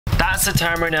That's the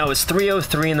time right now. It's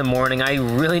 3:03 in the morning. I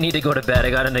really need to go to bed.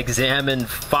 I got an exam in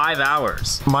 5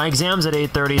 hours. My exam's at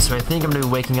 8:30, so I think I'm gonna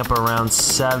be waking up around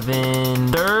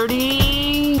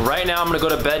 7:30. Right now, I'm gonna go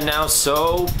to bed now,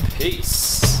 so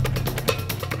peace.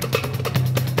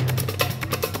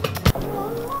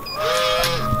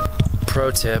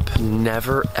 Pro tip,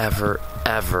 never, ever,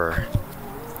 ever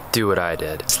do what I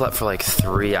did. Slept for like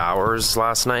 3 hours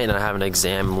last night and I have an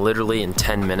exam literally in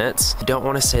 10 minutes. I don't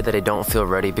want to say that I don't feel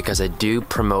ready because I do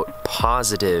promote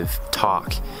positive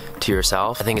talk to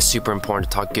yourself. I think it's super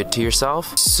important to talk good to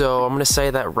yourself. So I'm gonna say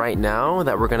that right now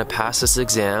that we're gonna pass this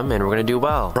exam and we're gonna do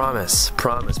well. Promise,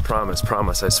 promise, promise,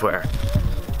 promise, I swear.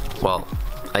 Well,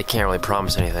 I can't really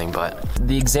promise anything, but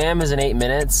the exam is in 8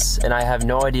 minutes and I have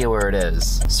no idea where it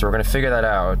is. So we're gonna figure that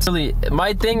out. Really,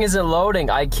 my thing isn't loading.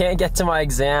 I can't get to my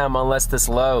exam unless this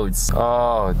loads.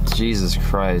 Oh, Jesus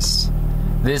Christ.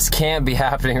 This can't be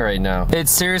happening right now.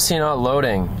 It's seriously not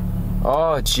loading.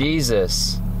 Oh,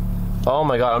 Jesus. Oh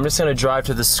my God, I'm just gonna drive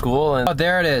to the school and, oh,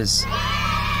 there it is.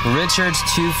 Richards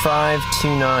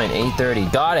 2529, 8:30.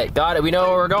 Got it, got it. We know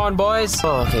where we're going, boys.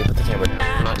 Oh, okay, put the camera down.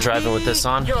 I'm not driving with this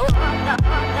on.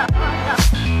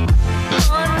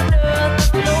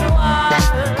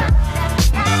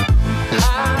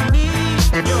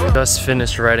 Just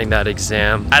finished writing that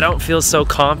exam. I don't feel so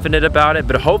confident about it,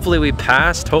 but hopefully we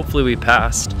passed. Hopefully we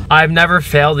passed. I've never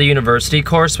failed the university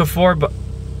course before, but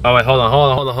oh wait, hold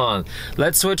on.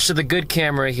 Let's switch to the good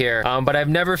camera here. But I've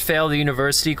never failed the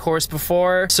university course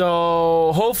before,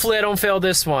 so hopefully I don't fail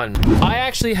this one. I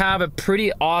actually have a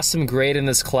pretty awesome grade in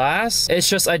this class. It's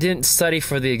just I didn't study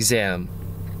for the exam.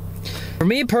 For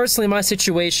me personally, my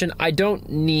situation, I don't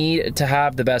need to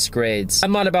have the best grades.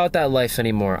 I'm not about that life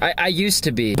anymore. I used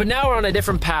to be. But now we're on a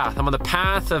different path. I'm on the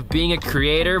path of being a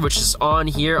creator, which is on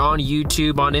here, on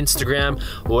YouTube, on Instagram,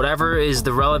 whatever is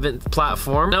the relevant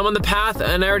platform. Now I'm on the path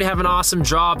and I already have an awesome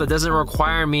job that doesn't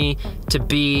require me to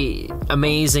be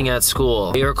amazing at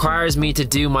school. It requires me to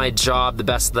do my job the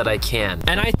best that I can.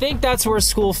 And I think that's where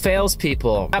school fails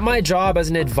people. At my job as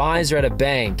an advisor at a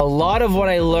bank, a lot of what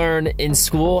I learn in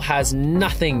school has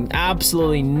nothing,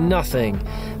 absolutely nothing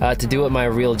to do with my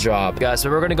real job. Guys, so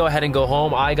we're gonna go ahead and go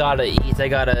home. I gotta eat, I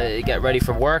gotta get ready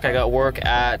for work. I got work in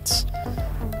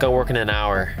an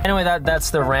hour. Anyway, that's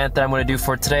the rant that I'm gonna do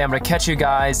for today. I'm gonna catch you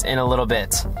guys in a little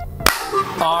bit.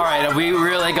 All right, we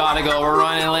really gotta go. We're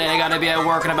running late. I gotta be at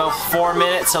work in about 4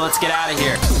 minutes, so let's get out of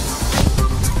here.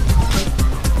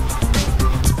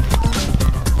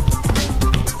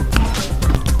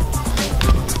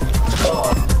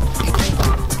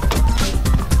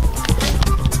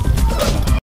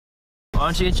 Why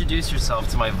don't you introduce yourself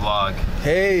to my vlog?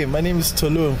 Hey, my name is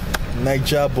Tolu,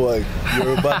 Niger boy,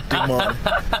 Yoruba demon.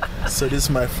 So this is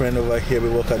my friend over here. We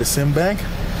work at the same bank.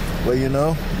 But you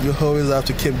know, you always have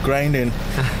to keep grinding.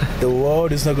 The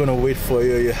world is not gonna wait for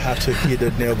you. You have to hit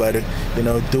the nail by the, you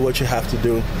know, do what you have to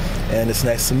do. And it's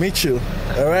nice to meet you.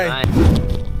 All right.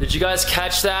 Did you guys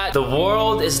catch that? The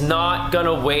world is not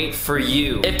gonna wait for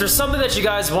you. If there's something that you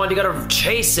guys want, you gotta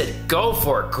chase it, go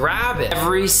for it, grab it.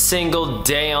 Every single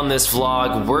day on this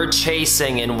vlog, we're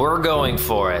chasing and we're going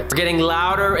for it. We're getting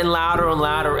louder and louder and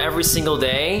louder every single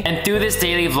day. And through this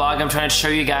daily vlog, I'm trying to show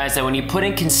you guys that when you put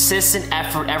in consistent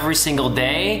effort every single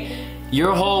day,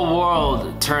 your whole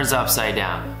world turns upside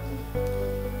down.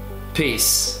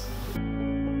 Peace.